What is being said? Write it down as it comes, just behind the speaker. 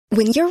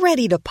When you're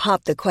ready to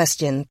pop the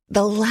question,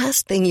 the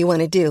last thing you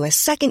want to do is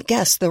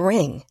second-guess the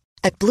ring.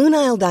 At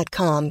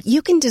BlueNile.com,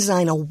 you can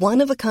design a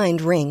one-of-a-kind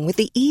ring with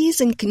the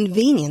ease and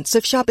convenience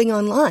of shopping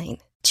online.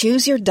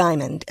 Choose your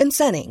diamond and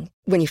setting.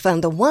 When you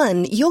find the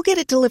one, you'll get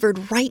it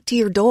delivered right to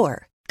your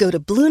door. Go to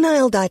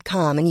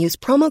BlueNile.com and use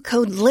promo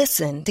code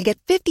LISTEN to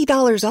get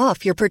 $50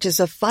 off your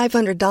purchase of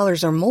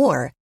 $500 or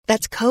more.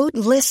 That's code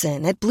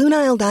LISTEN at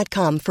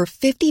BlueNile.com for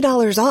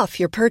 $50 off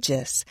your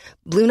purchase.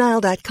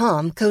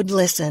 BlueNile.com, code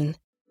LISTEN.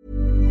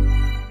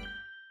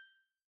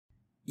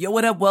 Yo,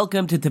 what up?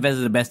 Welcome to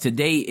Tevez the Best.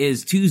 Today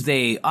is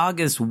Tuesday,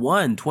 August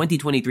 1,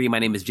 2023. My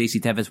name is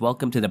JC Tevez.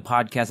 Welcome to the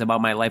podcast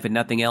about my life and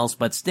nothing else,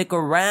 but stick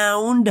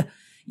around.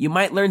 You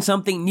might learn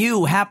something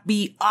new.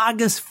 Happy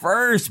August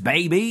 1st,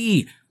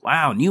 baby.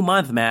 Wow, new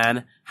month,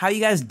 man. How you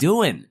guys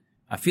doing?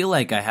 I feel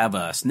like I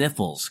have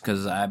sniffles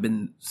because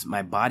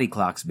my body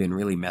clock's been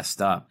really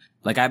messed up.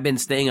 Like I've been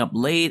staying up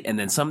late and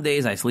then some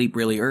days I sleep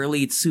really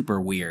early. It's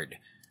super weird.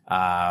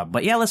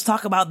 But yeah, let's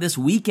talk about this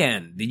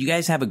weekend. Did you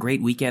guys have a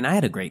great weekend? I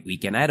had a great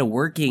weekend. I had a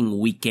working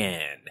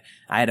weekend.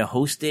 I had a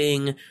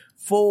hosting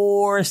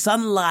for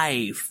Sun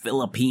Life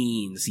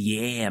Philippines.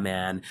 Yeah,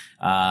 man.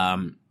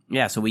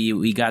 Yeah, so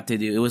we got to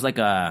do, it was like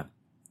a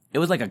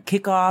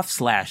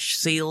kickoff /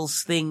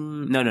 sales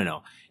thing.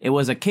 No. It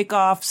was a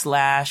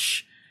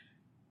kickoff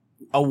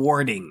 /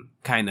 awarding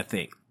kind of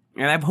thing.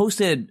 And I've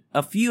hosted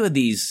a few of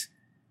these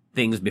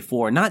things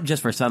before, not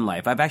just for Sun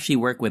Life. I've actually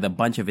worked with a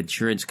bunch of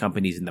insurance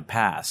companies in the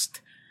past.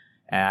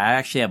 I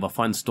actually have a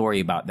fun story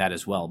about that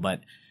as well. But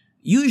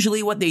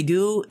usually what they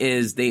do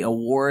is they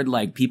award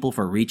like people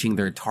for reaching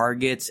their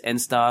targets and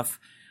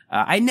stuff.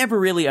 I never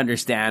really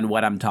understand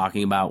what I'm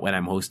talking about when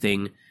I'm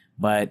hosting,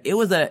 but it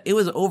was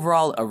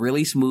overall a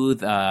really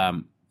smooth,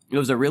 it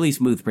was a really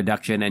smooth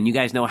production. And you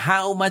guys know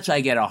how much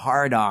I get a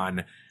hard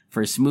on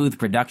for smooth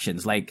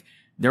productions. Like,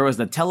 there was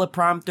the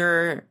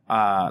teleprompter,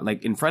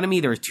 like in front of me,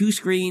 there were two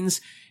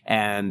screens,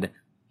 and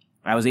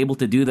I was able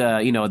to do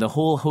the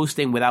whole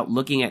hosting without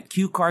looking at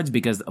cue cards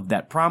because of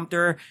that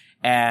prompter.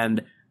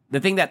 And the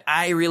thing that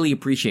I really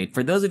appreciate,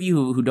 for those of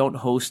you who don't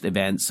host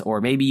events,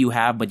 or maybe you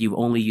have, but you've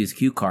only used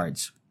cue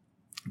cards,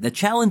 the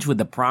challenge with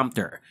the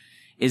prompter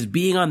is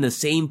being on the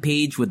same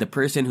page with the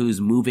person who's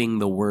moving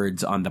the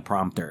words on the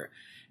prompter.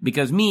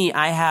 Because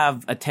I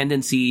have a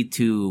tendency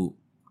to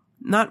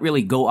not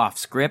really go off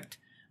script,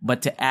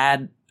 but to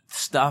add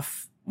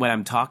stuff when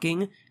I'm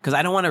talking, because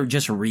I don't want to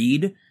just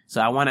read.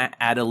 So I want to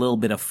add a little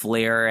bit of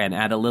flair and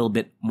add a little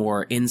bit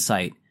more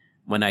insight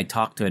when I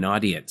talk to an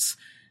audience.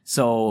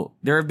 So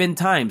there have been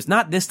times,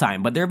 not this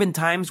time, but there have been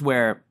times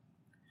where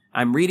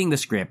I'm reading the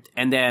script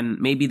and then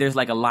maybe there's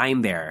like a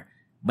line there.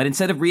 But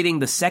instead of reading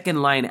the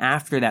second line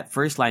after that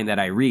first line that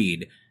I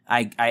read,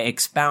 I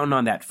expound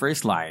on that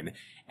first line.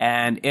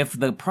 And if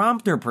the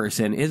prompter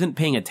person isn't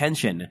paying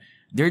attention,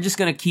 they're just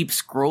going to keep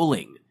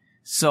scrolling.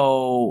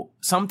 So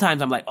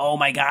sometimes I'm like, oh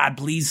my God,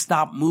 please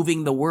stop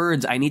moving the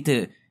words. I need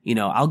to,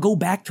 I'll go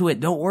back to it.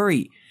 Don't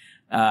worry.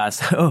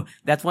 So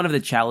that's one of the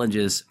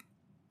challenges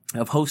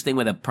of hosting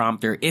with a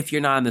prompter if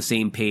you're not on the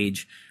same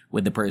page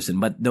with the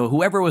person. But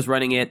whoever was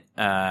running it,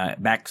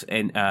 back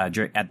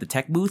at the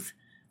tech booth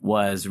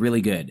was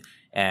really good.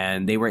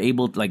 And they were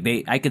able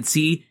to, I could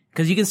see,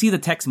 cause you can see the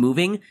text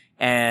moving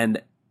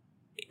and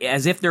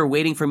as if they're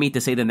waiting for me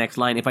to say the next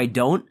line. If I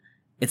don't,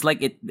 it's like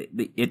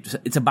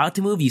it's about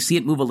to move. You see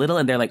it move a little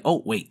and they're like,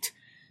 oh, wait.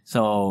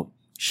 So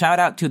shout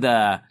out to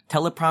the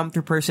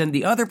teleprompter person.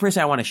 The other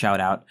person I want to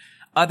shout out,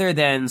 other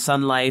than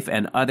Sun Life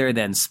and other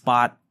than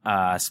Spot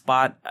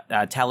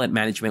Talent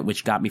Management,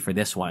 which got me for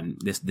this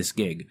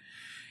gig,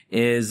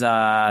 is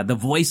the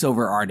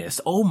voiceover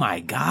artist. Oh my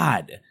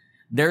God.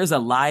 There's a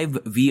live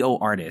VO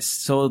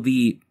artist. So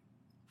the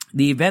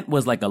event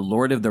was like a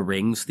Lord of the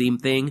Rings theme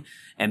thing.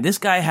 And this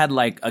guy had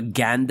like a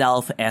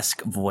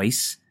Gandalf-esque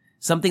voice.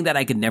 Something that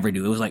I could never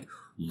do. It was like,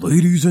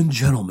 ladies and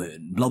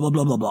gentlemen, blah, blah,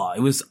 blah, blah, blah.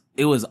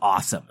 It was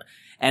awesome.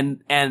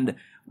 And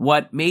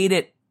what made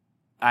it,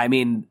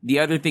 the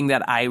other thing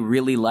that I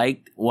really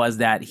liked was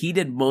that he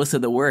did most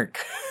of the work.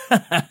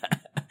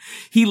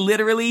 He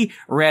literally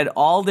read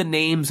all the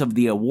names of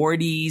the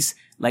awardees.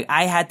 Like,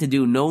 I had to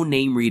do no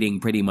name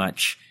reading pretty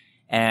much.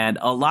 And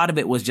a lot of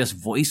it was just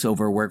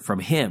voiceover work from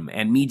him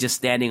and me just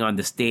standing on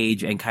the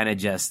stage and kind of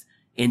just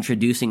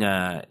introducing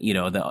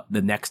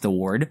the next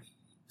award.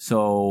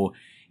 So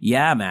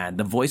yeah, man,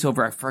 the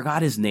voiceover, I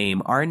forgot his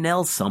name,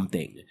 Arnell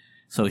something.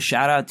 So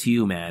shout out to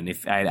you, man.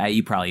 If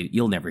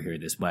you'll never hear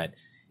this, but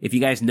if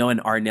you guys know an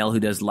Arnell who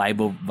does live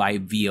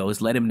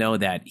VOs, let him know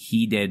that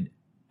he did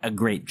a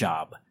great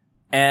job.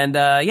 And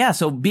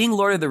so being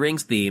Lord of the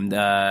Rings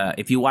themed,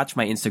 if you watch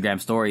my Instagram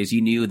stories,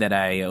 you knew that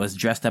I was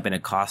dressed up in a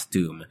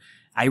costume.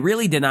 I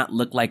really did not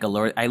look like a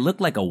lord. I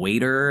looked like a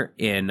waiter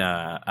in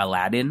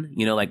Aladdin,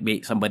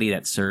 like somebody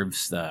that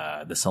serves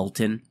the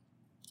Sultan.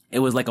 It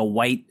was like a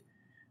white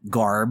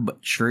garb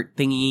shirt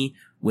thingy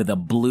with a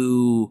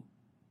blue,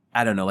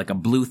 like a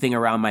blue thing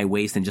around my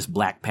waist and just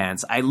black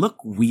pants. I look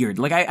weird.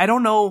 Like, I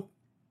don't know.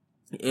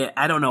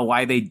 I don't know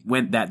why they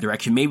went that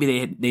direction. Maybe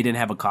they didn't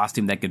have a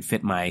costume that could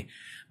fit my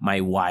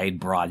wide,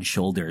 broad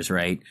shoulders,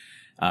 right?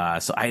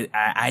 So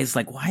I was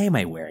like, why am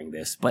I wearing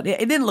this? But it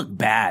didn't look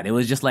bad. It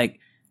was just like,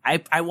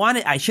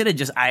 they should have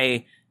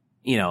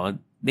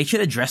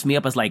dressed me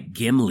up as like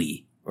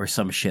Gimli or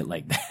some shit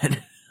like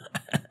that.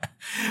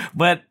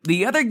 But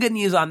the other good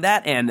news on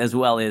that end as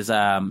well is,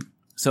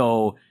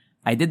 so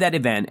I did that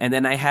event, and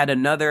then I had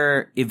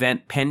another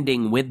event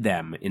pending with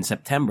them in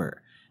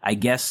September. I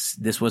guess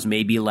this was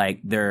maybe like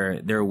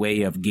their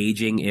way of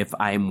gauging if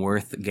I'm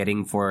worth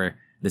getting for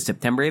the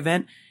September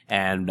event.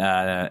 And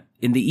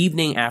in the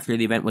evening after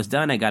the event was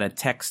done, I got a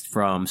text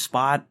from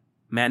Spot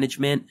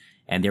Management,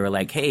 and they were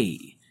like,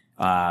 hey,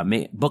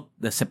 book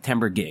the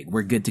September gig.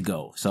 We're good to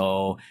go.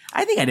 So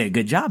I think I did a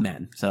good job,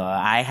 man. So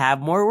I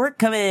have more work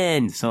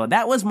coming. So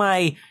that was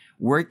my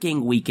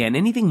working weekend.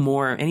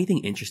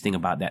 Anything interesting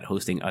about that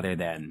hosting other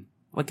than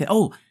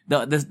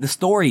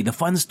the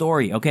fun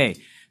story. Okay.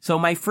 So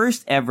my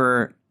first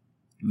ever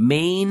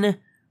main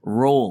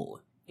role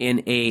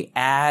in a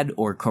ad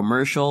or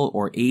commercial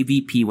or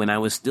AVP when I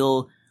was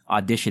still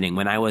auditioning,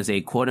 when I was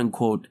a quote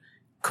unquote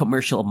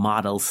commercial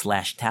model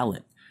 /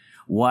 talent,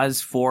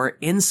 was for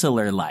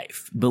Insular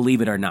Life,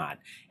 believe it or not.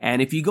 And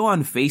if you go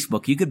on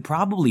Facebook, you could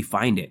probably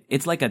find it.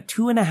 It's like a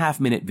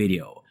 2.5-minute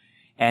video,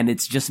 and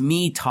it's just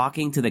me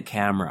talking to the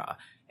camera,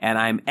 and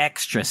I'm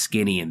extra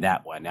skinny in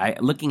that one.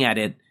 Looking at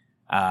it,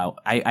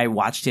 I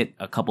watched it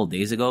a couple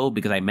days ago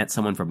because I met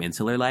someone from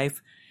Insular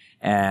Life,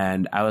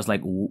 and I was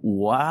like,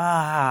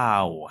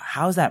 wow,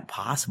 how's that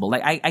possible?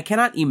 Like, I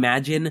cannot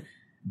imagine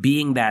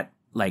being that,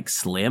 like,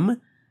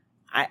 slim.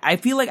 I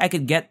feel like I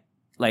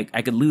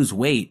could lose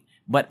weight,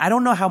 but I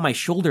don't know how my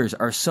shoulders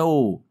are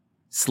so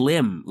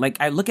slim. Like,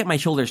 I look at my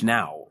shoulders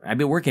now. I've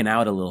been working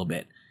out a little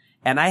bit,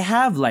 and I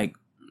have, like,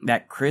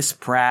 that Chris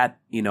Pratt,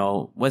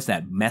 what's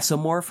that,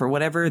 mesomorph or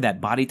whatever, that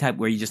body type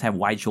where you just have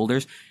wide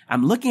shoulders.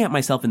 I'm looking at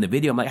myself in the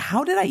video. I'm like,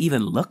 how did I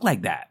even look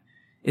like that?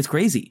 It's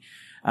crazy.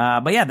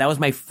 But yeah, that was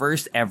my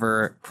first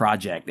ever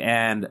project.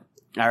 And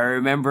I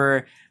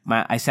remember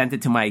I sent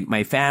it to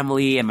my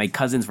family, and my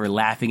cousins were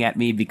laughing at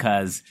me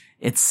because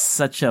it's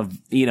such a,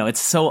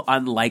 it's so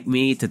unlike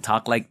me to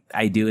talk like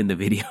I do in the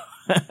video.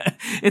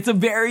 It's a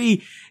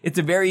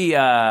very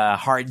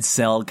hard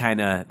sell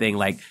kind of thing.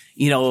 Like,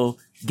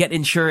 get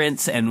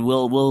insurance and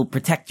we'll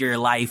protect your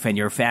life and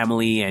your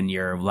family and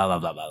your blah, blah,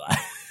 blah, blah,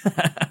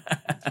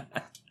 blah.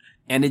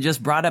 And it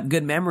just brought up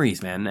good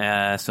memories,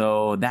 man.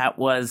 So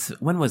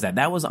when was that?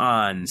 That was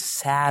on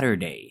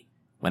Saturday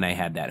when I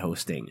had that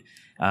hosting.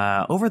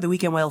 Over the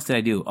weekend, what else did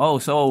I do? Oh,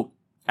 so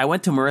I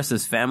went to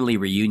Marissa's family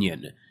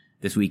reunion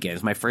this weekend.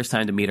 It's my first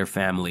time to meet her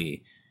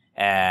family.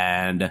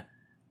 And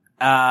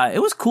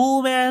it was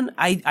cool, man.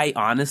 I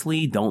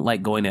honestly don't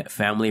like going to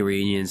family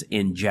reunions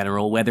in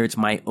general, whether it's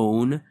my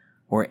own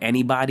or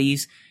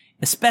anybody's,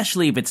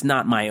 especially if it's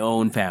not my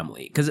own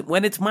family. Because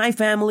when it's my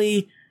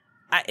family,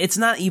 it's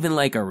not even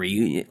like a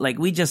reunion. Like,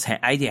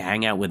 I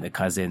hang out with the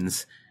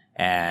cousins,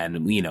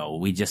 and,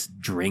 we just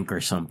drink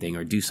or something,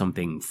 or do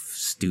something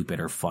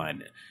stupid or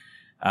fun.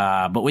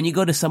 But when you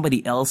go to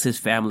somebody else's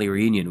family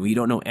reunion where you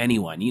don't know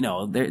anyone,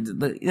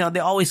 they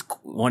always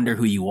wonder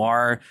who you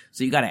are.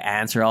 So you got to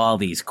answer all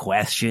these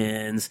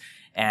questions.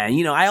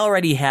 And, I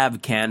already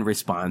have canned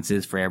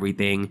responses for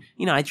everything.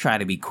 I try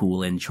to be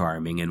cool and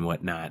charming and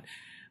whatnot.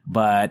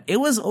 But it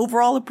was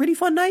overall a pretty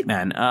fun night,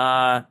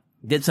 man.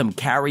 Did some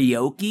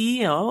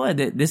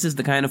karaoke. This is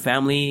the kind of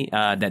family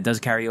that does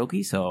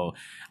karaoke. So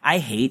I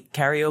hate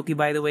karaoke,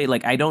 by the way.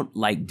 Like, I don't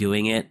like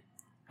doing it.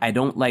 I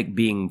don't like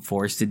being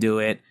forced to do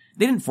it.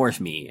 They didn't force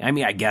me. I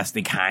mean, I guess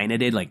they kind of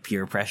did, like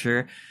peer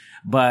pressure.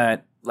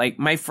 But like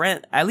my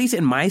friend, at least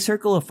in my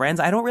circle of friends,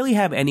 I don't really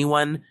have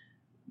anyone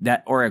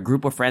or a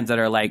group of friends that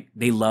are like,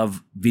 they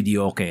love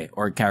videoke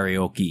or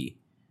karaoke.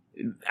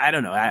 I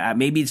don't know.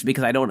 Maybe it's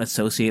because I don't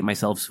associate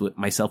myself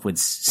with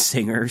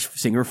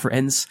singer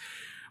friends.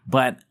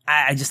 But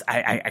I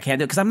can't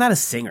do it because I'm not a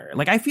singer.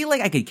 Like, I feel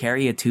like I could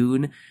carry a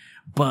tune,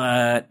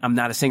 but I'm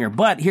not a singer.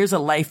 But here's a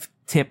life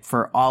tip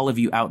for all of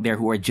you out there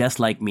who are just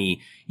like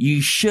me. You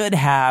should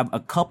have a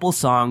couple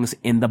songs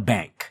in the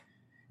bank.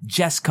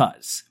 Just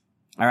cause.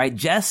 All right?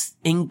 Just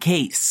in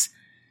case.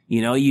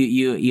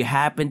 You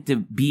happen to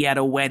be at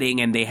a wedding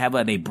and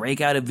they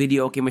break out a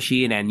videoke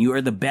machine and you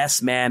are the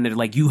best man. They're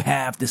like, you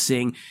have to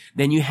sing.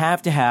 Then you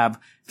have to have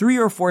 3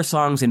 or 4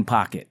 songs in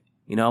pocket.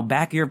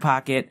 Back of your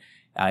pocket.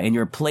 In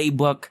your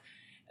playbook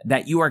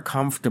that you are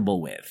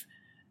comfortable with.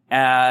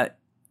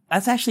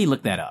 Let's actually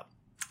look that up.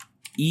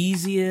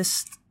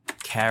 Easiest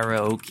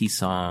karaoke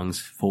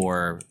songs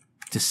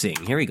to sing.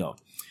 Here we go.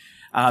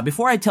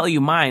 Before I tell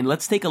you mine,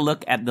 let's take a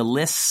look at the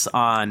lists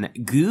on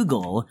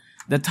Google.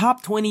 The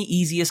top 20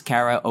 easiest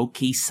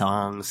karaoke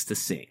songs to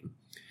sing.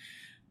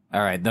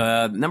 All right.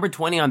 The number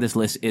 20 on this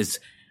list is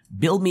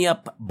Build Me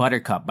Up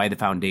Buttercup by the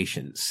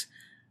Foundations.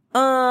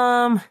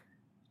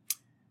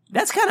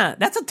 That's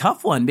a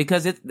tough one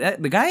because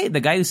the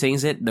guy who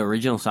sings it, the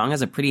original song,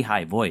 has a pretty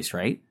high voice,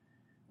 right?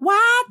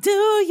 Why do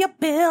you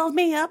build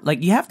me up?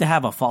 Like, you have to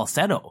have a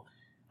falsetto.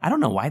 I don't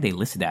know why they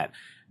listed that.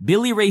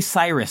 Billy Ray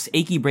Cyrus,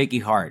 Achy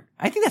Breaky Heart.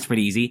 I think that's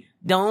pretty easy.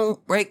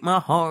 Don't break my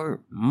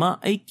heart, my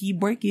achy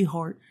breaky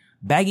heart.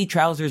 Baggy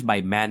Trousers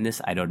by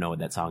Madness. I don't know what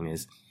that song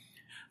is.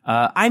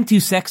 I'm Too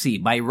Sexy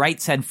by Right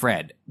Said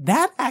Fred.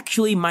 That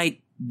actually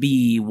might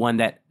be one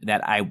that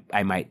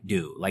I might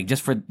do. Like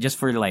just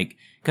for like,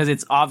 cause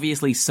it's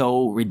obviously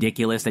so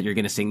ridiculous that you're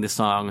gonna sing the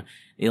song.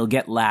 It'll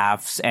get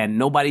laughs and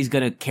nobody's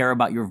gonna care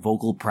about your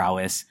vocal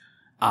prowess.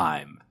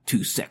 I'm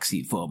too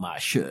sexy for my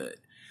shirt.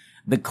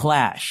 The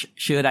Clash,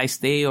 Should I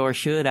Stay or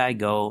Should I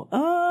Go?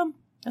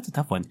 That's a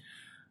tough one.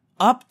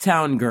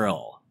 Uptown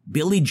Girl,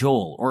 Billy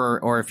Joel,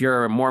 or if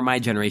you're more my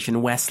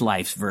generation,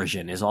 Westlife's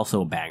version is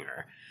also a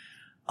banger.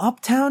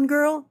 Uptown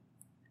Girl?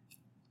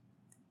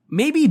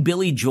 Maybe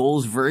Billy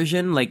Joel's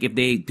version, like if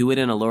they do it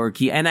in a lower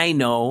key. And I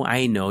know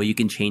you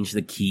can change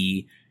the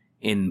key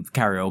in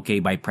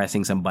karaoke by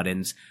pressing some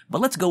buttons,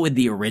 but let's go with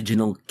the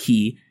original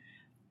key.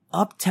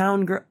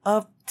 Uptown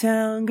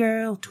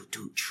Girl,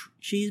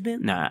 she's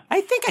been,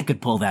 I think I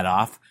could pull that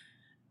off,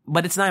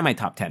 but it's not in my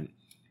top 10.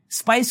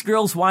 Spice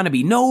Girls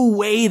Wannabe. No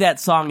way that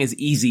song is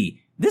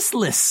easy. This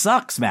list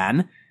sucks,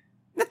 man.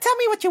 Now tell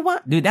me what you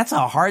want. Dude, that's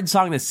a hard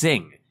song to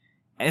sing.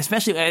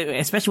 Especially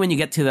when you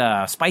get to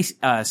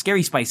the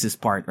Scary Spices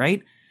part,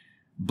 right?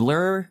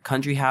 Blur,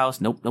 Country House.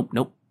 Nope.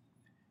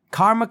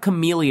 Karma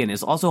Chameleon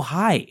is also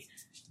high.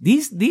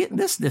 This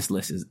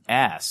list is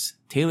ass.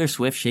 Taylor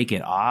Swift, Shake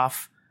It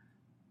Off.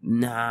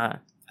 Nah.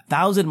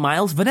 1,000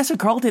 Miles. Vanessa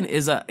Carlton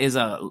has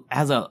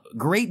a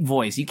great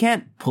voice. You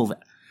can't pull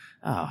that.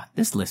 Oh,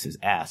 this list is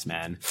ass,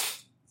 man.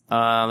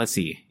 Let's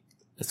see.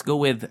 Let's go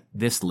with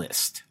this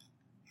list.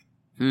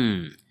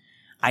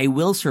 I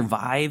Will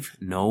Survive.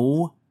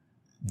 No.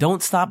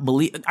 Don't Stop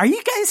Believing. Are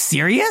you guys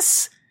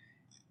serious?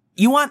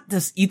 You want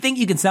this? You think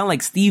you can sound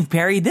like Steve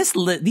Perry? These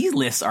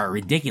lists are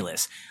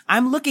ridiculous.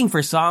 I'm looking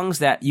for songs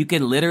that you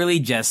can literally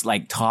just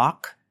like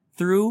talk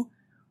through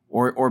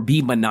or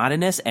be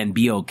monotonous and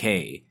be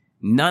okay.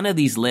 None of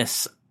these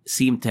lists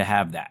seem to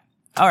have that.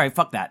 All right,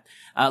 fuck that.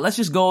 Let's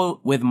just go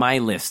with my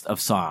list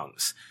of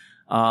songs.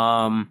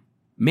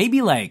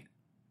 Maybe like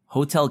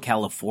Hotel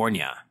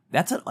California.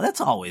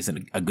 That's always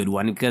a good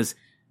one because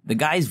the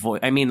guy's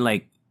voice. I mean,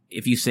 like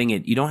if you sing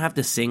it, you don't have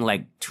to sing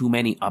like too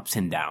many ups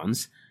and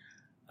downs.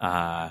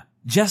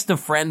 Just a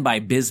Friend by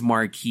Biz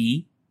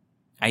Markie,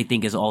 I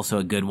think is also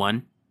a good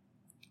one.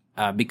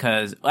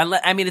 Because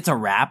I mean it's a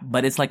rap,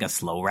 but it's like a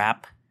slow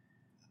rap.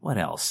 What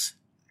else?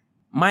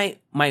 My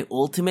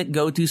ultimate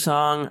go-to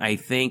song, I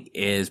think,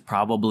 is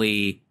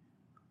probably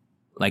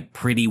like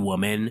Pretty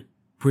Woman.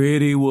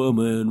 Pretty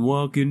woman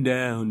walking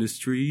down the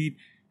street.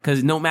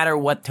 Cause no matter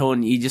what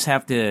tone, you just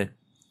have to,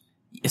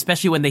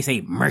 especially when they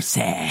say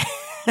mercy.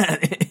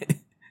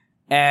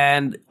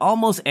 And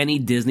almost any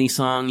Disney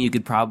song you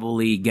could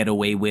probably get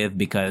away with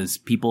because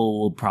people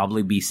will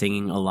probably be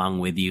singing along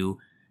with you.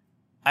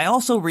 I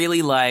also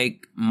really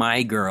like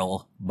My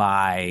Girl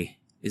by,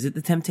 is it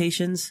The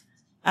Temptations?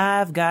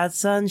 I've got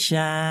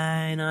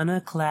sunshine on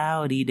a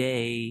cloudy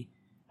day.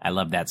 I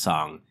love that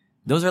song.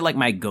 Those are like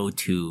my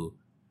go-to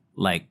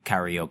like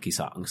karaoke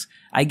songs.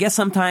 I guess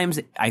sometimes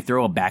I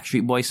throw a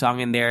Backstreet Boys song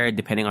in there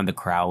depending on the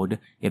crowd.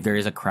 If there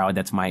is a crowd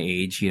that's my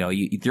age,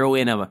 you throw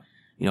in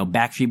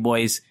Backstreet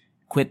Boys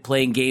Quit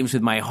Playing Games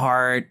with My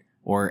Heart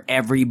or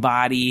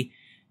Everybody.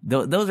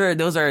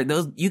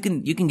 Those you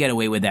can get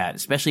away with that,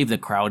 especially if the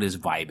crowd is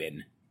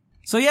vibing.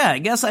 So yeah, I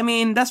guess,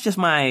 that's just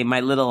my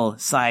little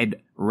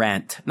side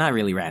rant. Not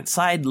really rant.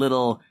 Side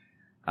little,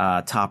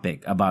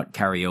 topic about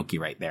karaoke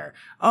right there.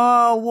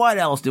 Oh, what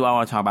else do I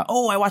want to talk about?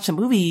 Oh, I watched some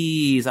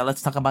movies.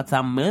 Let's talk about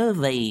some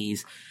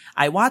movies.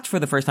 I watched for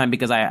the first time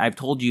because I've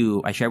told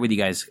you, I shared with you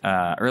guys,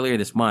 earlier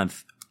this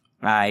month,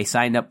 I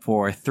signed up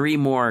for 3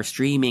 more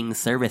streaming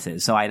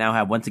services. So I now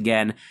have, once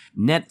again,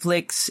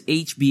 Netflix,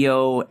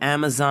 HBO,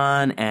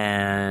 Amazon,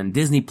 and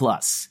Disney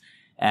Plus.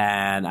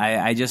 And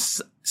I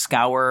just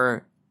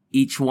scour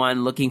each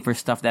one looking for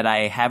stuff that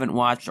I haven't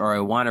watched or I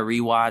want to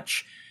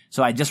rewatch.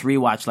 So I just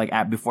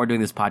rewatched, before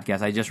doing this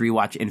podcast, I just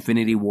rewatched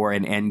Infinity War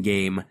and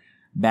Endgame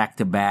back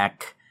to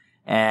back.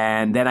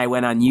 And then I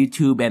went on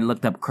YouTube and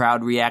looked up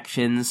crowd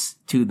reactions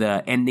to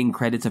the ending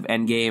credits of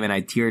Endgame and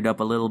I teared up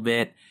a little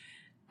bit.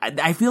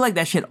 I feel like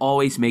that shit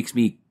always makes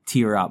me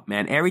tear up,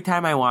 man. Every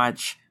time I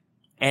watch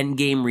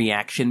Endgame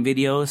reaction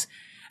videos,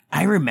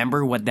 I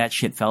remember what that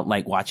shit felt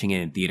like watching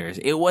it in theaters.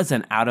 It was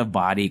an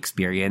out-of-body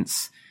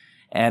experience.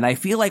 And I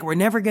feel like we're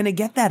never gonna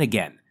get that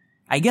again.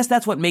 I guess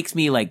that's what makes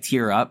me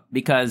tear up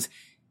because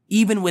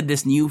even with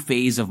this new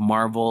phase of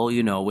Marvel,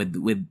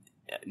 with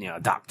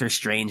Doctor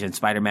Strange and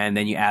Spider-Man,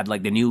 then you add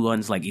the new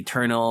ones like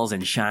Eternals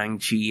and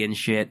Shang-Chi and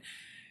shit.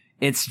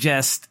 It's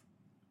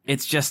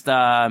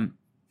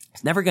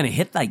never gonna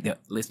hit like that.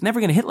 It's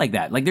never gonna hit like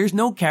that. There's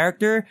no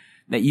character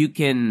that you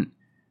can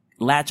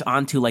latch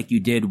onto like you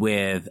did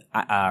with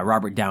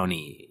Robert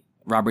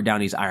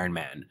Downey's Iron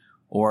Man,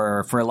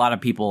 or for a lot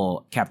of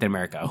people, Captain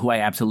America, who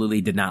I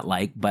absolutely did not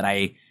like, but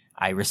I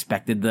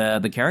respected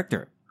the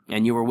character,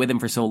 and you were with him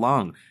for so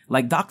long.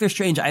 Like Doctor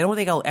Strange, I don't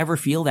think I'll ever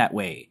feel that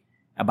way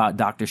about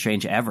Doctor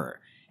Strange ever.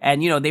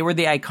 And, they were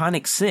the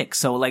iconic six.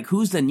 So, like,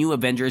 who's the new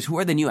Avengers? Who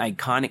are the new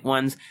iconic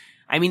ones?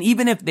 I mean,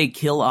 even if they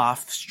kill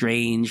off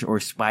Strange or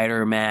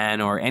Spider-Man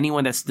or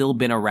anyone that's still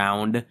been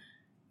around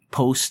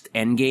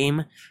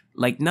post-Endgame,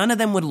 like, none of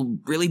them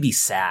would really be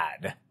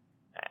sad.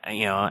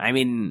 I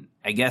mean,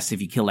 I guess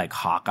if you kill, like,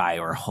 Hawkeye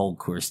or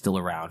Hulk who are still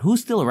around.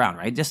 Who's still around,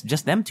 right?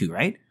 Just them two,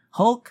 right?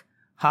 Hulk,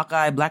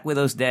 Hawkeye, Black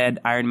Widow's dead,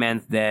 Iron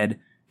Man's dead,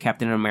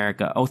 Captain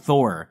America. Oh,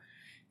 Thor.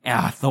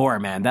 Thor,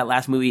 man. That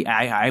last movie,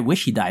 I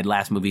wish he died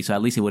last movie, so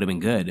at least it would have been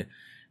good.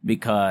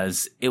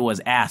 Because it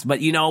was ass. But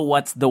you know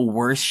what's the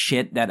worst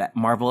shit that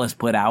Marvel has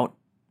put out?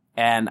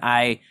 And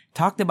I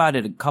talked about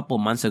it a couple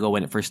months ago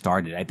when it first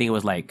started. I think it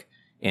was like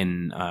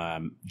in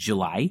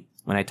July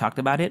when I talked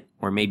about it.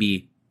 Or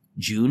maybe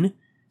June.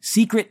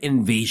 Secret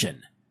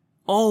Invasion.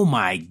 Oh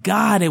my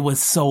god, it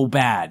was so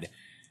bad.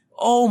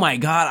 Oh my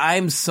god,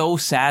 I'm so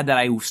sad that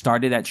I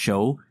started that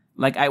show.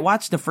 Like, I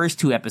watched the first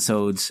 2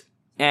 episodes,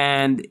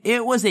 and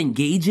it was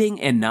engaging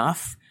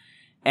enough,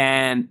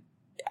 and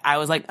I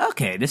was like,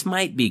 okay, this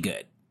might be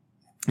good.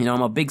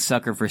 I'm a big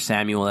sucker for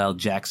Samuel L.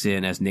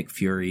 Jackson as Nick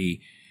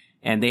Fury,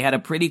 and they had a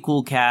pretty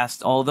cool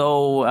cast,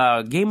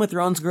 although Game of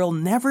Thrones girl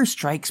never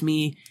strikes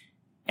me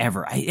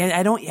ever.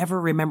 I don't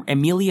ever remember.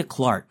 Emilia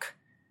Clarke.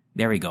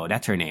 There we go,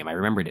 that's her name, I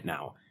remembered it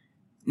now.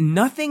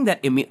 Nothing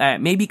that,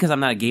 maybe because I'm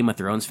not a Game of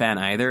Thrones fan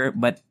either,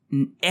 but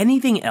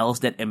anything else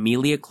that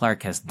Emilia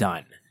Clarke has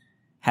done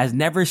has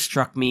never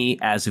struck me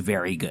as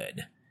very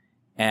good.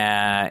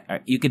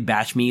 You could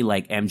bash me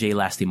like MJ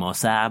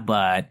Lastimosa,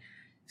 but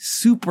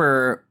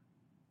super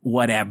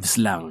whatevs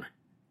lang,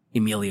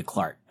 Emilia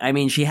Clarke. I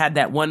mean, she had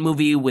that one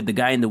movie with the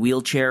guy in the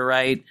wheelchair,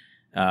 right?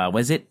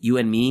 Was it You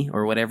and Me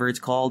or whatever it's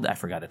called? I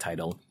forgot the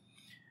title.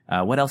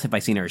 What else have I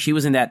seen her? She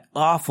was in that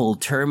awful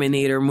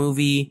Terminator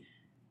movie.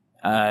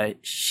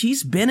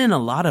 She's been in a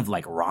lot of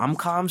like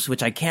rom-coms,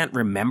 which I can't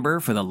remember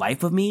for the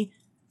life of me.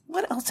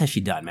 What else has she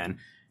done, man?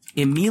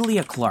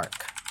 Emilia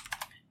Clarke.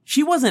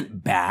 She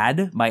wasn't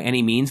bad by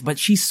any means, but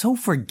she's so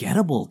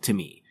forgettable to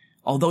me.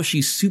 Although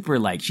she's super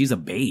she's a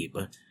babe.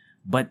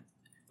 But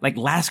like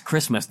Last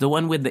Christmas, the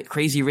one with the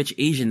Crazy Rich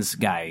Asians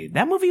guy,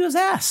 that movie was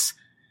ass.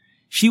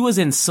 She was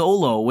in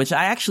Solo, which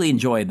I actually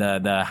enjoyed,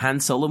 the Han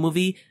Solo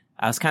movie.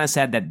 I was kind of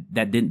sad that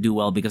didn't do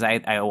well because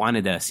I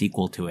wanted a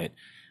sequel to it.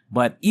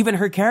 But even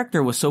her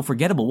character was so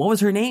forgettable. What was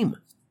her name?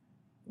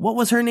 What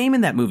was her name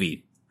in that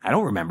movie? I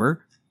don't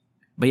remember.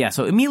 But yeah,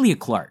 so Emilia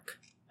Clarke.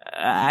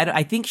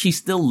 I think she's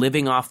still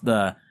living off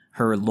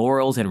her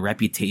laurels and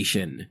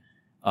reputation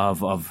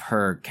of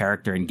her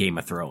character in Game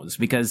of Thrones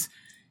because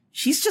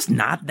she's just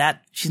not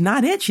that. She's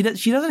not it. She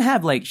doesn't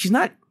have she's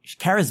not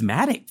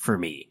charismatic for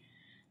me.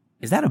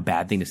 Is that a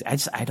bad thing to say?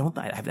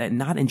 I've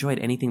not enjoyed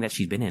anything that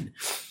she's been in.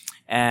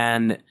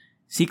 And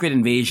Secret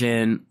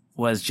Invasion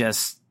was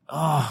just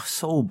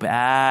so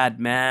bad,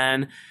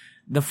 man.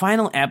 The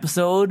final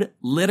episode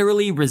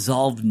literally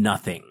resolved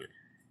nothing.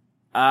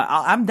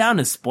 I'm down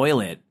to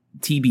spoil it.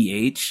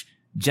 TBH,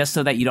 just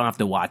so that you don't have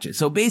to watch it.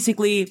 So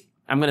basically,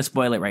 I'm going to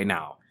spoil it right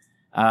now.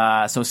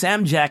 So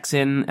Sam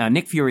Jackson,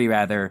 Nick Fury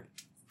rather,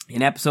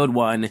 in episode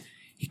 1,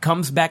 he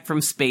comes back from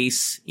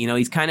space.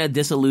 He's kind of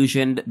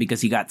disillusioned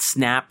because he got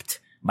snapped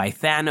by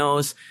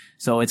Thanos.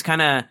 So it's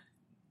kind of,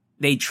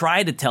 they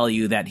try to tell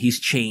you that he's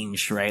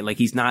changed, right? Like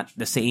he's not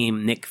the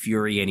same Nick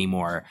Fury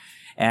anymore.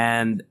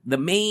 And the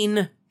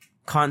main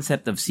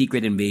concept of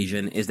Secret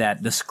Invasion is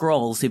that the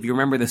Skrulls, if you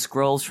remember the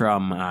Skrulls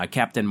from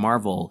Captain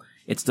Marvel,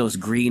 it's those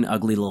green,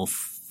 ugly little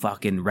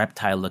fucking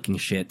reptile-looking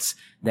shits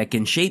that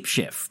can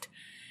shapeshift.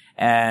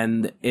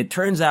 And it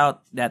turns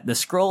out that the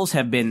Skrulls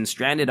have been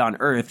stranded on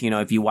Earth.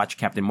 If you watch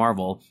Captain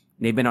Marvel,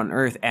 they've been on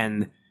Earth,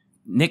 and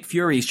Nick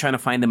Fury's trying to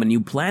find them a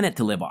new planet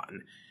to live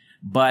on.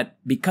 But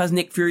because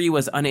Nick Fury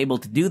was unable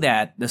to do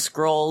that, the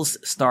Skrulls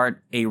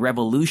start a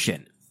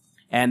revolution.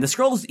 And the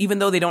Skrulls, even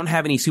though they don't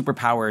have any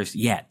superpowers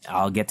yet,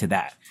 I'll get to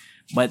that.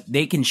 But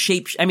they can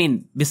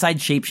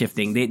besides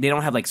shapeshifting, they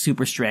don't have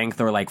super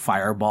strength or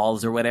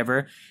fireballs or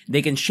whatever.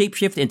 They can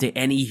shapeshift into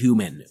any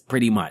human,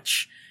 pretty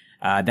much,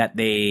 that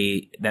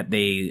they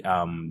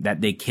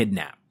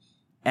kidnap.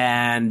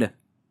 And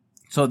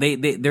so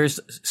there's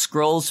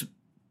Skrulls,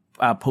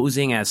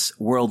 posing as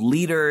world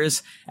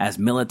leaders, as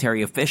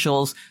military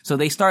officials. So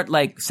they start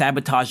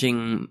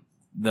sabotaging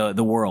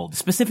the world,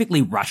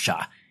 specifically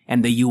Russia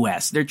and the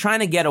US. They're trying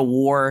to get a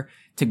war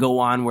to go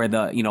on where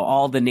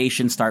all the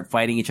nations start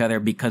fighting each other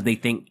because they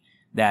think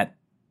that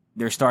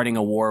they're starting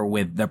a war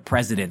with the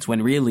presidents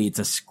when really it's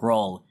a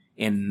Skrull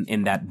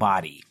in that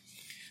body.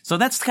 So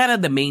that's kind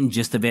of the main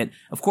gist of it.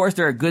 Of course,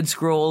 there are good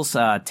Skrulls.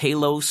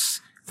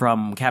 Talos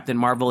from Captain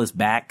Marvel is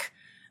back.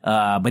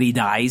 But he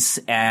dies,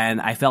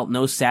 and I felt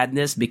no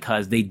sadness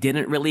because they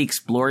didn't really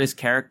explore his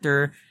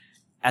character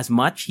as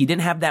much. He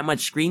didn't have that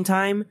much screen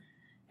time,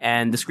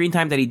 and the screen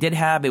time that he did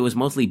have, it was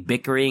mostly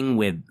bickering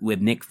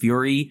with Nick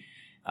Fury.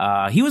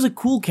 He was a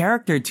cool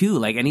character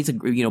too, and he's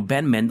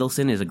Ben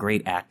Mendelsohn is a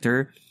great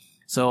actor,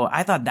 so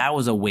I thought that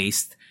was a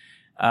waste.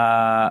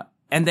 And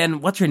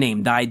then what's her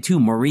name died too?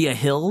 Maria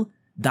Hill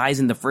dies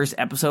in the first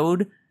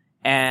episode,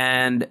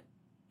 and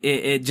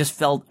it just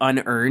felt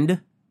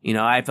unearned. You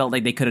know, I felt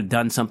like they could have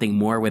done something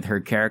more with her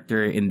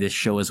character in this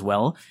show as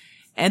well.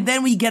 And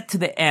then we get to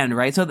the end,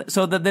 right? So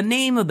the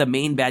name of the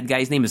main bad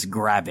guy's name is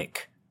Gravik.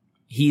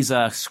 He's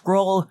a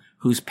Skrull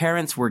whose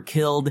parents were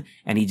killed,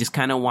 and he just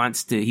kind of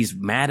he's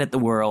mad at the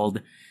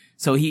world.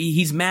 So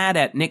he's mad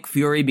at Nick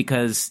Fury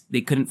because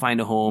they couldn't find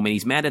a home, and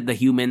he's mad at the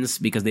humans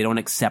because they don't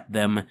accept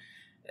them.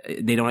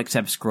 They don't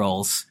accept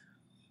Skrulls.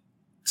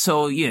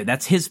 So yeah,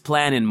 that's his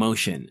plan in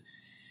motion.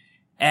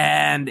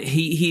 And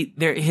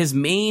his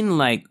main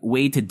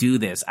way to do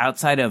this,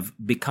 outside of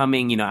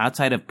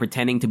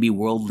pretending to be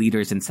world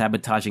leaders and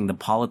sabotaging the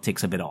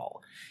politics of it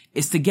all,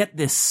 is to get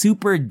this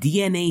super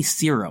DNA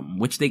serum,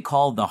 which they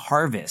call the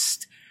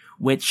Harvest,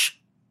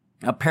 which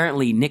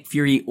apparently Nick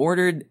Fury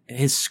ordered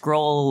his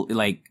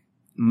Skrull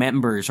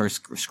members or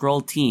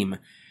Skrull team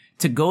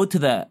to go to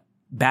the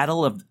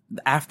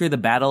after the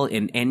battle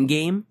in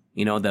Endgame,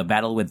 the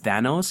battle with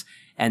Thanos,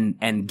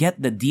 and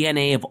get the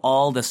DNA of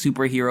all the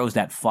superheroes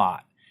that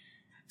fought.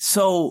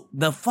 So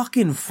the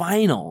fucking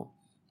final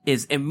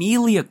is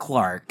Emilia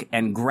Clarke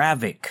and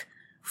Gravik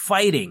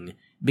fighting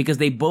because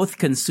they both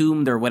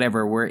consumed or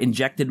whatever were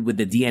injected with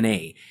the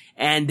DNA.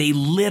 And they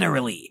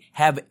literally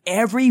have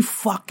every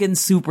fucking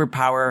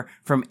superpower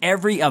from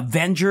every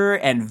Avenger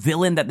and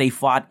villain that they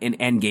fought in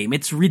Endgame.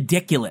 It's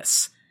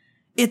ridiculous.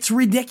 It's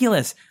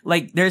ridiculous.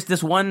 There's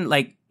this one,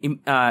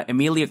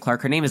 Emilia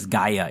Clarke, her name is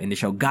Gaia in the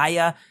show.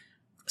 Gaia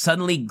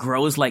suddenly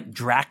grows like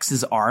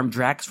Drax's arm,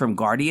 Drax from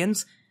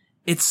Guardians.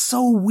 It's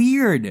so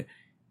weird.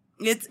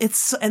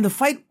 And the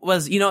fight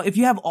was, if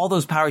you have all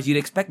those powers, you'd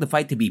expect the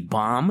fight to be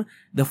bomb.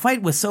 The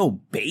fight was so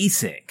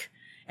basic.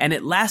 And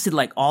it lasted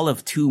all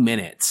of 2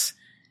 minutes.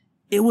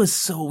 It was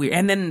so weird.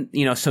 And then,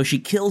 so she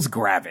kills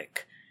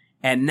Gravik.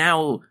 And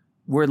now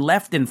we're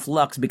left in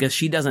flux because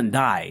she doesn't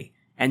die.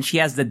 And she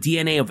has the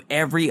DNA of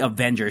every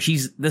Avenger.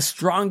 She's the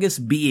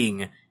strongest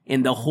being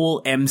in the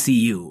whole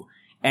MCU.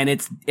 And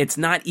it's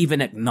not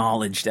even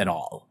acknowledged at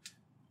all.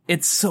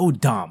 It's so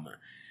dumb.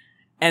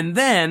 And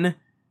then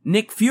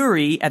Nick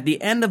Fury, at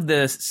the end of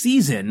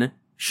the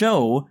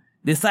show,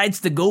 decides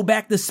to go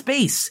back to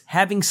space,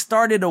 having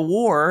started a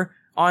war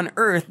on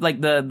Earth,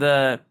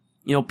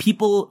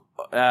 people,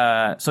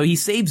 so he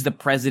saves the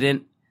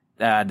president,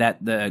 that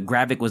the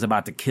Gravik was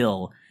about to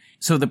kill.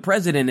 So the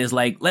president is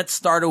let's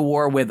start a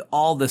war with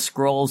all the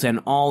Skrulls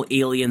and all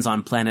aliens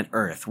on planet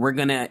Earth. We're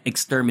gonna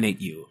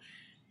exterminate you.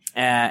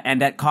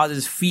 And that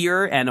causes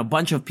fear, and a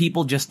bunch of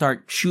people just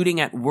start shooting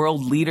at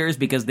world leaders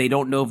because they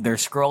don't know if they're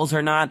Skrulls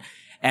or not.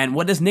 And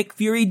what does Nick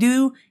Fury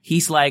do?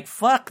 He's like,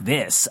 fuck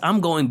this. I'm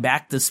going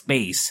back to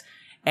space.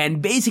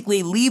 And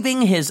basically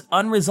leaving his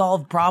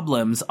unresolved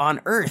problems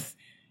on Earth.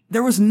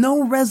 There was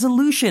no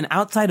resolution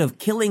outside of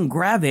killing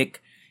Gravik.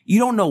 You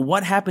don't know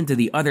what happened to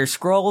the other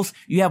Skrulls.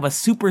 You have a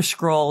super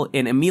Skrull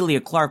in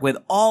Emilia Clarke with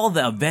all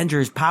the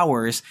Avengers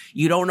powers.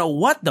 You don't know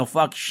what the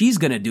fuck she's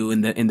gonna do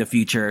in the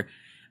future.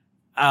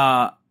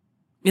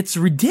 It's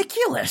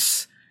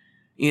ridiculous.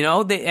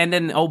 And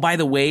then, oh, by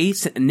the way,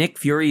 Nick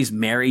Fury's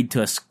married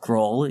to a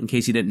Skrull, in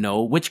case you didn't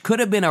know, which could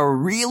have been a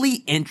really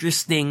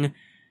interesting,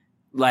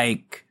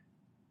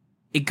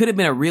 it could have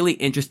been a really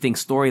interesting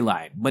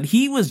storyline. But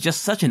he was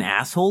just such an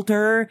asshole to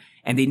her,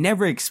 and they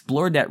never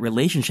explored that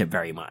relationship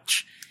very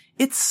much.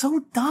 It's so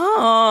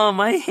dumb.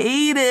 I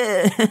hate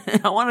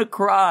it. I want to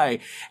cry.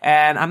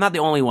 And I'm not the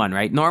only one,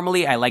 right?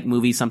 Normally, I like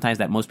movies sometimes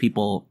that most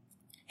people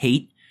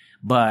hate,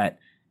 but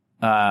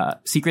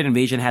Secret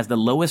Invasion has the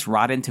lowest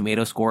Rotten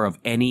Tomato score of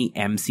any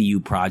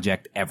MCU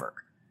project ever.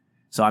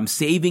 So I'm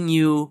saving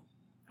you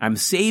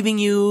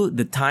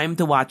the time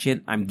to watch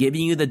it. I'm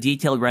giving you the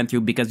detailed run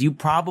through because you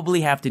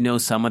probably have to know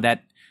some of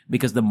that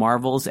because the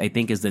Marvels, I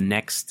think, is the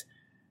next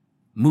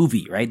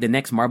movie, right? The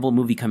next Marvel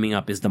movie coming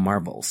up is the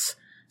Marvels.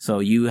 So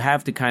you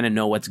have to kind of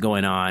know what's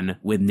going on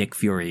with Nick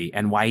Fury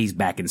and why he's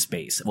back in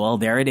space. Well,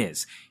 there it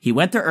is. He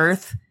went to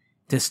Earth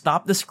to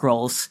stop the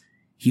Skrulls.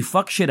 He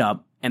fucked shit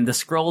up. And the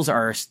Skrulls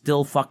are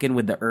still fucking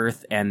with the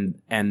Earth, and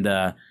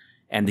the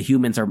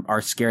humans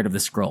are scared of the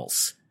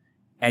Skrulls.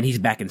 And he's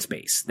back in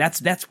space.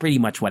 That's pretty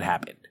much what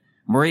happened.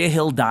 Maria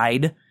Hill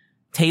died.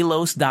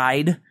 Talos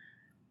died.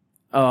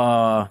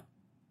 Yeah,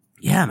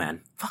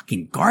 man.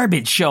 Fucking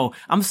garbage show.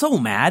 I'm so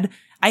mad.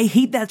 I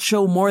hate that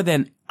show more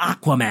than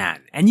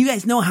Aquaman. And you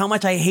guys know how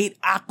much I hate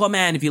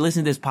Aquaman. If you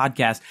listen to this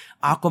podcast,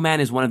 Aquaman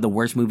is one of the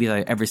worst movies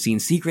I've ever seen.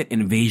 Secret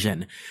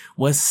Invasion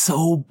was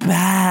so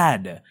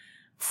bad.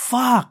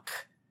 Fuck.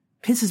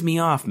 Pisses me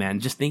off, man,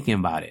 just thinking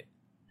about it.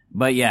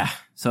 But yeah,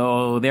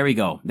 so there we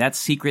go. That's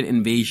Secret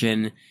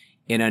Invasion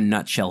in a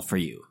nutshell for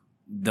you.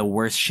 The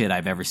worst shit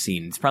I've ever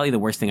seen. It's probably the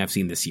worst thing I've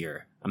seen this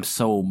year. I'm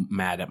so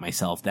mad at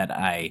myself that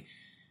I,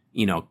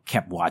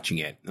 kept watching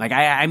it.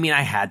 I mean,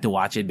 I had to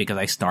watch it because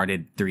I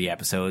started 3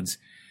 episodes.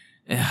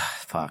 Ugh,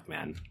 fuck,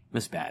 man.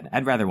 It's bad.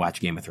 I'd rather watch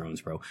Game of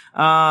Thrones, bro.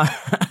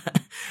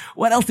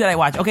 What else did I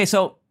watch? Okay,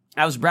 so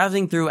I was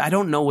browsing through, I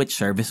don't know which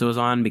service it was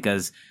on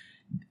because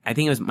I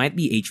think might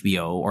be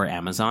HBO or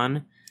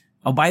Amazon.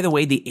 Oh, by the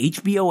way, the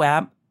HBO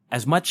app,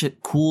 as much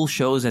cool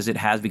shows as it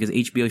has, because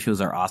HBO shows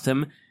are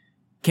awesome,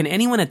 can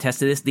anyone attest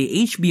to this?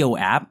 The HBO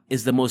app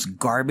is the most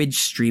garbage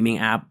streaming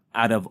app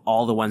out of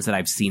all the ones that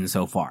I've seen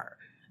so far.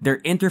 Their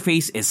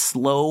interface is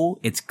slow,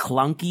 it's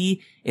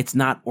clunky, it's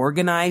not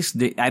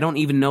organized. I don't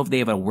even know if they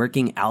have a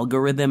working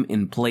algorithm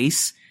in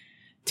place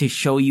to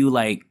show you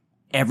like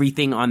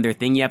everything on their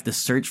thing. You have to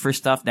search for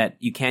stuff that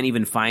you can't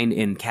even find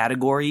in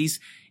categories.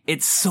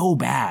 It's so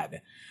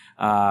bad.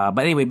 But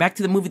anyway, back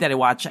to the movie that I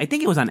watched. I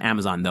think it was on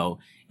Amazon though.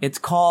 It's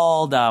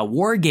called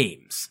War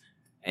Games.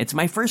 It's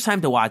my first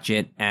time to watch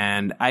it,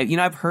 and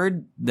I've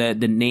heard the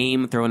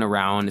name thrown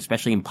around,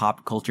 especially in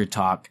pop culture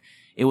talk.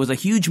 It was a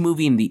huge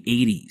movie in the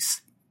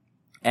 80s,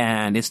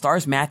 and it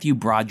stars Matthew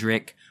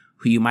Broderick,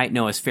 who you might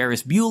know as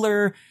Ferris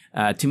Bueller.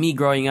 To me,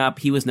 growing up,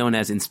 he was known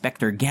as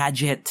Inspector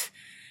Gadget,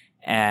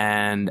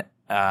 and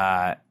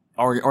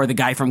or the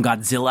guy from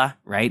Godzilla,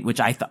 right? Which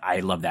I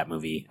love that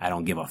movie. I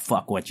don't give a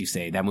fuck what you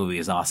say. That movie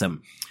is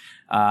awesome.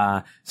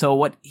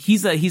 So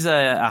he's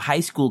a high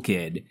school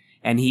kid.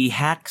 And he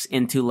hacks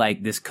into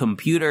like this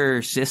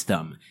computer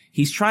system.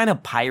 He's trying to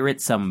pirate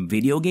some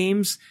video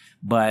games,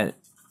 but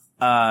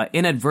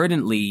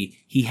inadvertently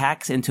he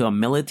hacks into a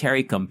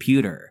military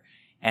computer,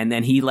 and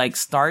then he like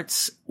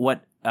starts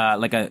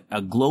like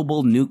a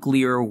global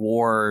nuclear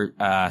war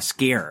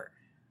scare.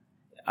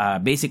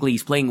 Basically,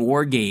 he's playing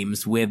war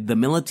games with the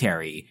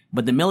military,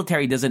 but the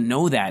military doesn't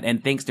know that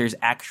and thinks there's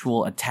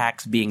actual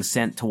attacks being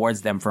sent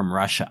towards them from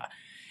Russia.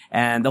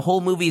 And the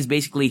whole movie is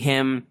basically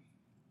him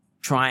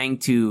trying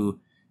to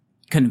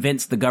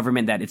convince the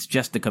government that it's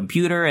just the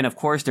computer. And of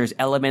course, there's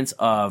elements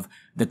of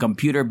the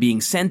computer being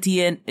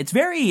sentient. It's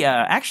very,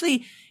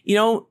 actually,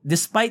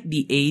 despite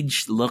the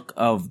aged look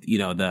of,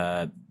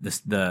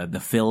 the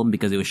film,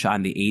 because it was shot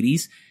in the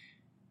 80s,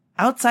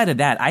 outside of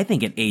that, I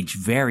think it aged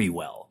very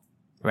well,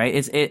 right?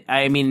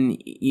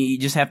 You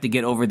just have to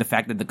get over the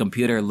fact that the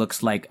computer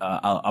looks like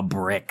a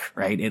brick,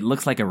 right? It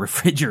looks like a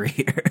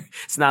refrigerator.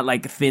 It's not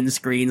like thin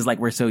screens like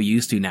we're so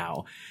used to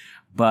now.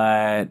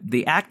 But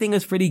the acting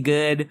is pretty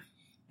good.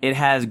 It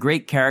has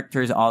great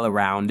characters all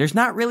around. There's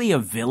not really a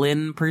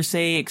villain per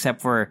se,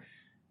 except for,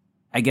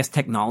 I guess,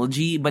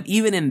 technology. But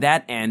even in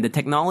that end, the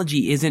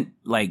technology isn't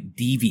like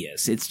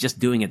devious. It's just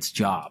doing its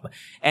job.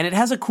 And it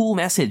has a cool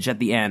message at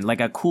the end, it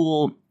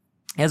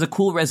has a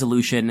cool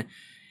resolution.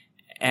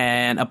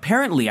 And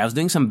apparently, I was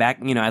doing some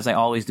as I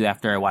always do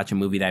after I watch a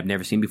movie that I've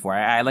never seen before.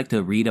 I like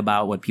to read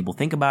about what people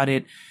think about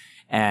it.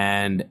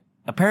 And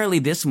apparently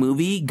this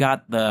movie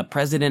got the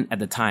president at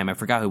the time, I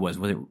forgot who it was.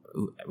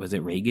 Was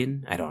it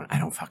Reagan? I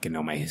don't fucking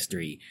know my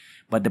history.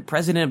 But the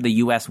president of the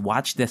US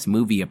watched this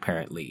movie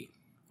apparently.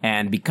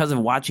 And because of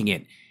watching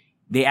it,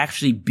 they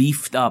actually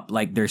beefed up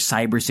like their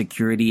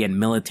cybersecurity and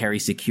military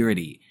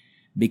security,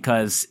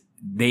 because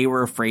they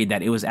were afraid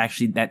that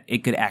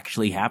it could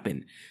actually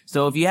happen.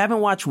 So if you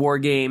haven't watched War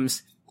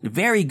Games,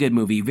 very good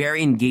movie,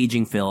 very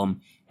engaging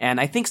film, and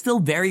I think still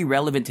very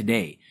relevant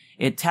today.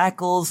 It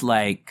tackles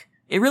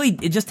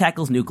it just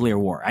tackles nuclear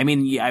war.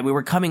 We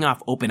were coming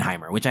off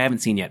Oppenheimer, which I haven't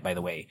seen yet, by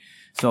the way.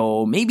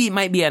 So maybe it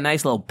might be a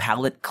nice little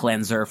palate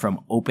cleanser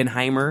from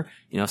Oppenheimer,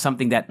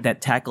 something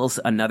that tackles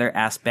another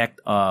aspect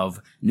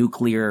of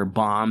nuclear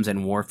bombs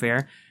and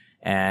warfare.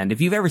 And if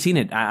you've ever seen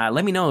it,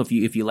 let me know if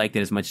you liked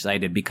it as much as I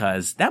did,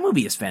 because that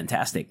movie is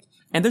fantastic.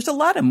 And there's a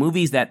lot of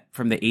movies that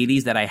from the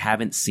 80s that I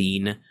haven't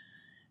seen,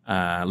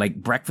 like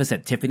Breakfast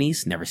at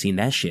Tiffany's. Never seen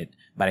that shit,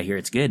 but I hear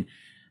it's good.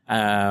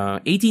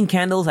 18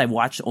 Candles I've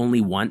watched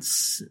only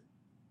once,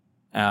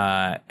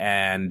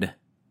 and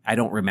I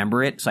don't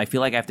remember it, so I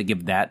feel like I have to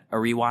give that a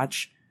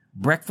rewatch.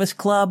 Breakfast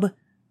Club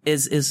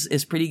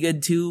is pretty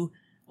good too,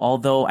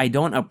 although I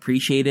don't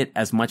appreciate it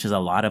as much as a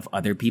lot of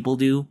other people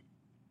do.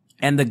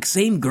 And the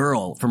same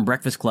girl from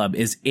Breakfast Club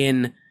is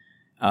in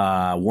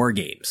War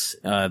Games.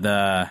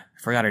 I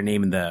forgot her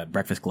name in the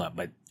Breakfast Club,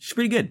 but she's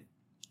pretty good.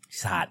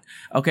 She's hot.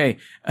 Okay.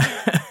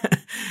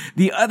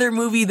 The other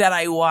movie that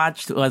I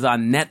watched was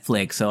on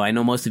Netflix, so I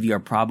know most of you are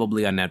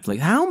probably on Netflix.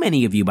 How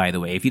many of you, by the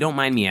way, if you don't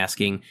mind me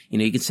asking,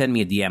 you can send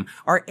me a DM.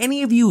 Are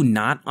any of you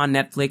not on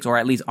Netflix, or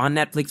at least on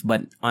Netflix,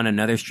 but on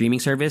another streaming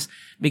service?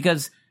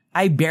 Because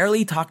I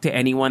barely talk to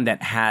anyone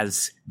that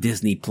has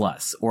Disney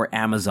Plus or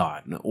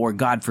Amazon or,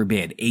 God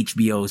forbid,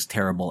 HBO's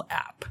terrible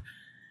app.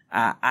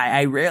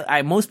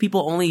 Most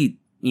people only,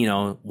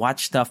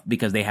 watch stuff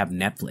because they have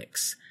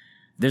Netflix.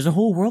 There's a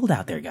whole world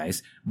out there,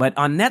 guys. But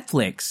on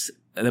Netflix,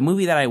 the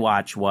movie that I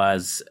watched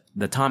was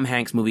the Tom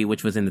Hanks movie,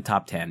 which was in the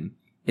top 10.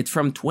 It's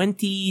from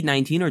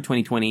 2019 or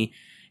 2020.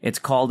 It's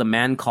called A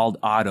Man Called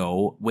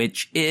Otto,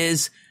 which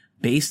is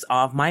based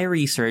off my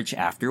research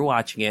after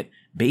watching it,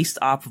 based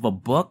off of a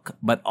book,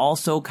 but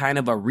also kind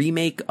of a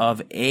remake of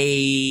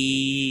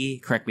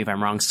correct me if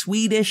I'm wrong,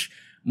 Swedish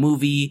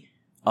movie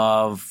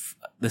of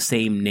the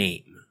same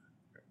name,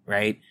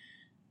 right?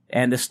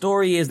 And the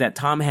story is that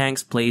Tom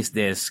Hanks plays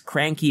this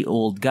cranky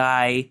old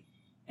guy,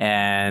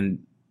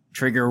 and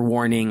trigger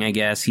warning, I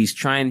guess, he's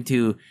trying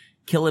to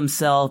kill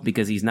himself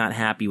because he's not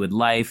happy with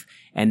life.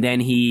 And then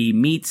he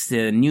meets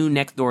the new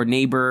next door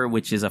neighbor,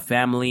 which is a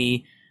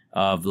family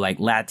of like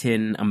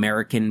Latin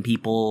American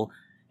people.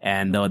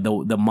 And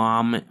the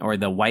mom or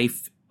the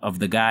wife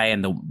the guy,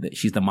 and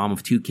she's the mom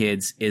of 2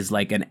 kids, is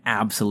like an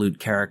absolute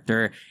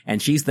character,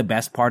 and she's the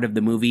best part of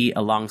the movie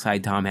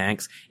alongside Tom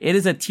Hanks. It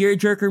is a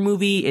tearjerker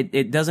movie.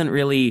 It doesn't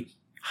really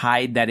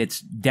hide that it's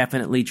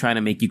definitely trying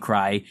to make you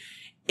cry.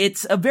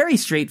 It's a very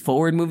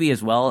straightforward movie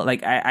as well.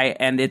 Like I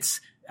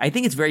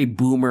think it's very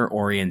boomer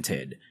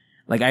oriented.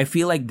 Like I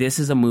feel like this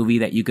is a movie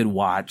that you could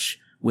watch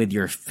with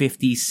your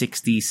 50,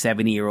 60,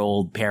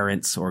 70-year-old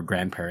parents or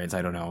grandparents,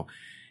 I don't know,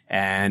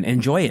 and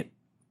enjoy it.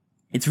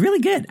 It's really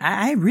good.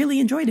 I really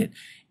enjoyed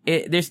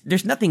it.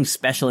 There's nothing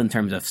special in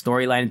terms of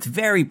storyline. It's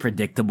very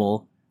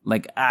predictable.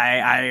 Like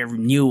I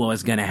knew what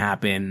was gonna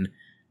happen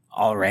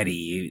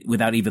already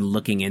without even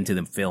looking into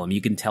the film.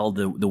 You can tell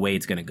the way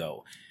it's gonna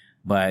go.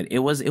 But it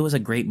was a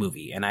great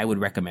movie, and I would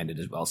recommend it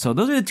as well. So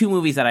those are the 2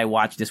 movies that I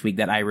watched this week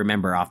that I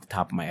remember off the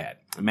top of my head.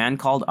 A Man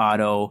Called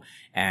Otto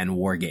and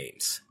War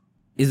Games.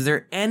 Is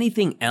there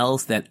anything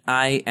else that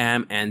I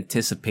am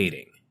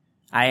anticipating?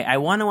 I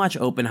want to watch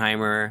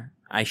Oppenheimer.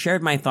 I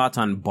shared my thoughts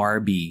on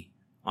Barbie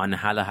on the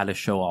Hala Hala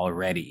show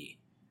already.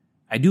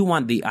 I do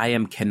want the I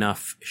Am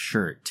Kenough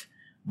shirt,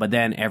 but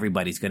then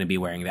everybody's going to be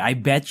wearing that. I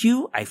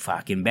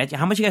fucking bet you.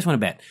 How much you guys want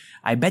to bet?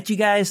 I bet you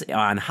guys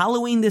on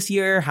Halloween this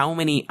year how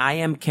many I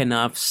Am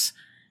Kenoughs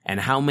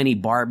and how many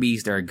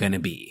Barbies there are going to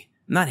be.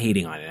 I'm not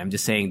hating on it. I'm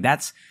just saying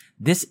that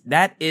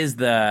is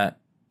the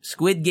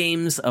Squid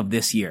Games of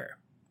this year.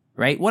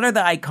 Right? What are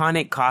the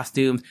iconic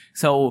costumes?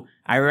 So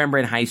I remember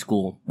in high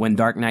school when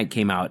Dark Knight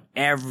came out,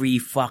 every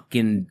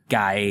fucking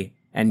guy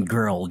and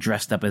girl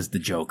dressed up as the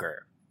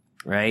Joker.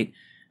 Right?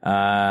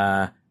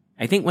 I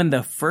think when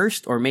the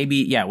first, or maybe,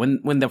 yeah,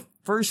 when the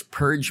first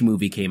Purge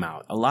movie came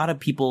out, a lot of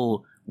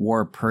people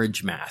wore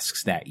Purge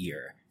masks that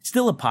year. It's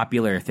still a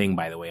popular thing,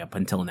 by the way, up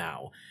until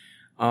now.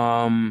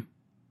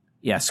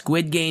 Yeah,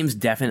 Squid Games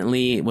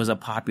definitely was a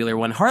popular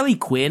one. Harley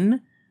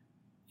Quinn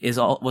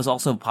was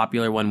also a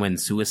popular one when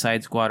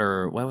Suicide Squad,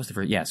 or what was the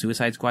first? Yeah,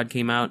 Suicide Squad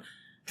came out. I'm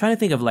trying to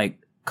think of like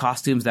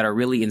costumes that are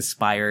really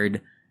inspired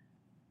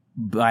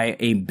by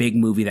a big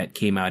movie that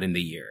came out in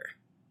the year.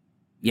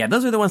 Yeah,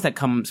 those are the ones that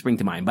spring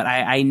to mind. But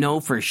I know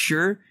for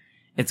sure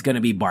it's gonna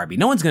be Barbie.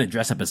 No one's gonna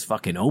dress up as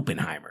fucking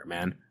Oppenheimer,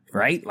 man.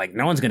 Right? Like,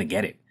 no one's gonna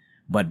get it.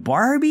 But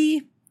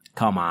Barbie?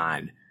 Come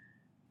on.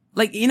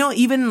 Like, you know,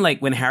 even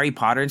like when Harry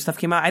Potter and stuff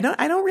came out, I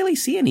don't really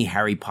see any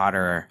Harry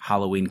Potter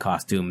Halloween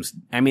costumes.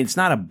 I mean, it's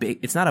not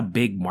a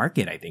big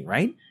market, I think,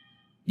 right?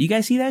 Do you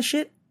guys see that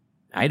shit?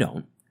 I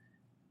don't.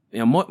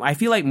 You know, I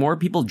feel like more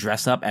people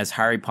dress up as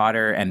Harry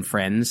Potter and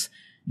friends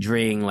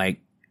during like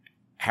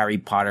Harry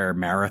Potter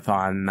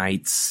marathon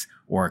nights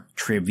or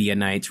trivia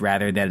nights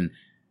rather than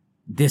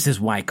this is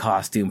my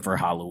costume for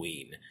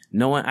Halloween.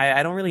 No one,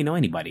 I don't really know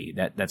anybody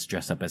that's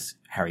dressed up as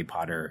Harry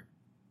Potter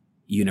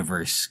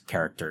universe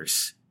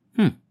characters.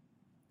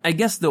 I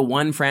guess the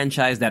one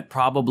franchise that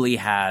probably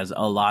has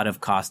a lot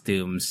of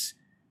costumes,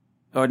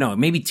 or no,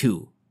 maybe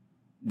 2,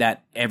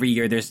 that every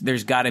year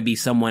there's gotta be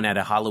someone at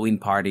a Halloween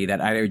party that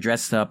either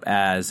dressed up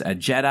as a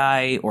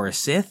Jedi or a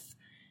Sith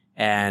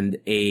and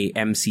a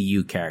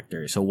MCU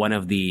character. So one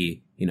of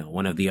the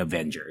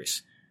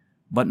Avengers.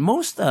 But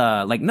most,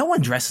 like no one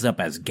dresses up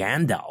as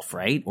Gandalf,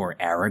 right? Or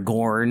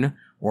Aragorn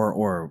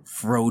or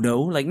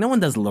Frodo. Like no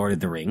one does Lord of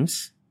the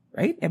Rings,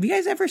 right? Have you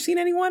guys ever seen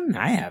anyone?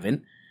 I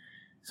haven't.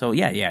 So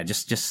yeah,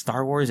 just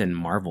Star Wars and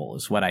Marvel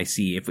is what I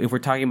see. If we're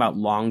talking about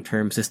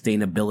long-term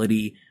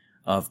sustainability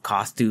of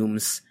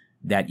costumes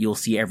that you'll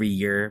see every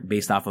year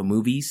based off of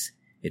movies,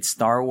 it's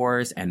Star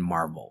Wars and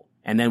Marvel.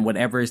 And then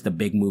whatever is the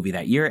big movie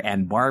that year,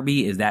 and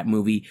Barbie is that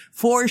movie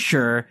for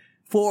sure.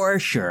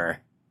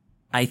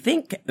 I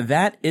think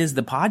that is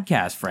the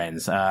podcast,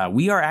 friends.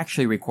 We are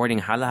actually recording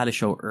Hala Hala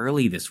Show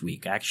early this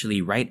week,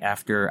 actually right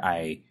after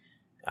I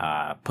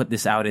put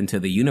this out into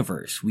the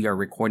universe. We are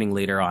recording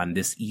later on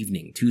this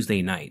evening,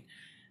 Tuesday night.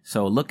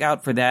 So look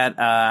out for that.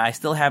 I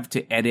still have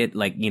to edit,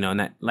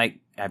 I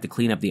have to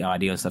clean up the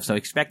audio and stuff. So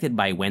expect it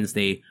by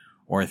Wednesday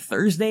or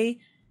Thursday.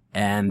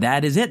 And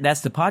that is it.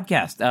 That's the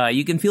podcast.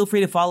 You can feel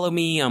free to follow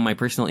me on my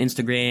personal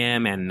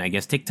Instagram and I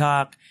guess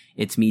TikTok.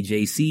 It's me,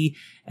 JC.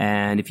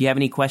 And if you have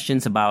any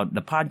questions about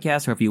the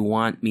podcast or if you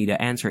want me to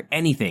answer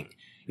anything,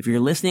 if you're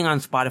listening on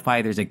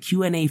Spotify, there's a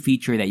Q&A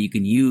feature that you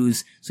can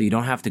use so you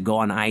don't have to go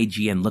on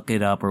IG and look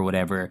it up or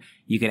whatever.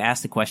 You can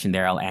ask the question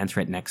there. I'll answer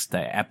it next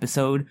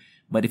episode.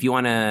 But if you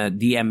want to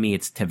DM me,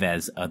 it's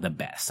Tevez the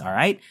best. All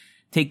right.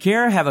 Take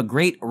care. Have a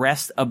great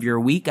rest of your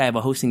week. I have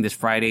a hosting this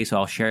Friday, so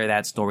I'll share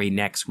that story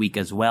next week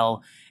as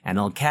well. And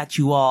I'll catch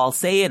you all.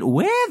 Say it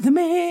with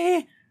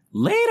me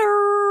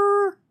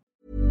later.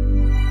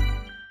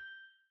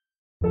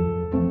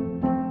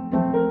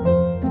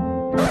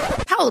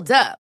 Hold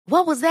up.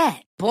 What was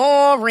that?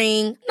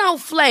 Boring. No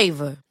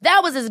flavor.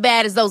 That was as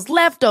bad as those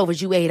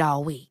leftovers you ate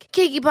all week.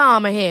 Keke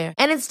Palmer here.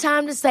 And it's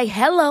time to say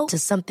hello to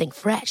something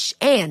fresh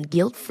and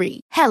guilt-free.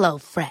 Hello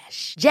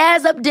Fresh.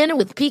 Jazz up dinner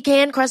with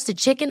pecan-crusted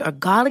chicken or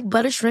garlic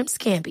butter shrimp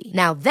scampi.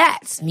 Now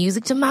that's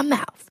music to my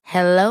mouth.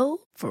 Hello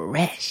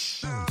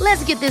Fresh.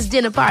 Let's get this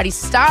dinner party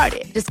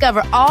started.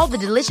 Discover all the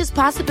delicious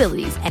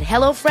possibilities at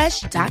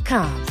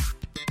HelloFresh.com.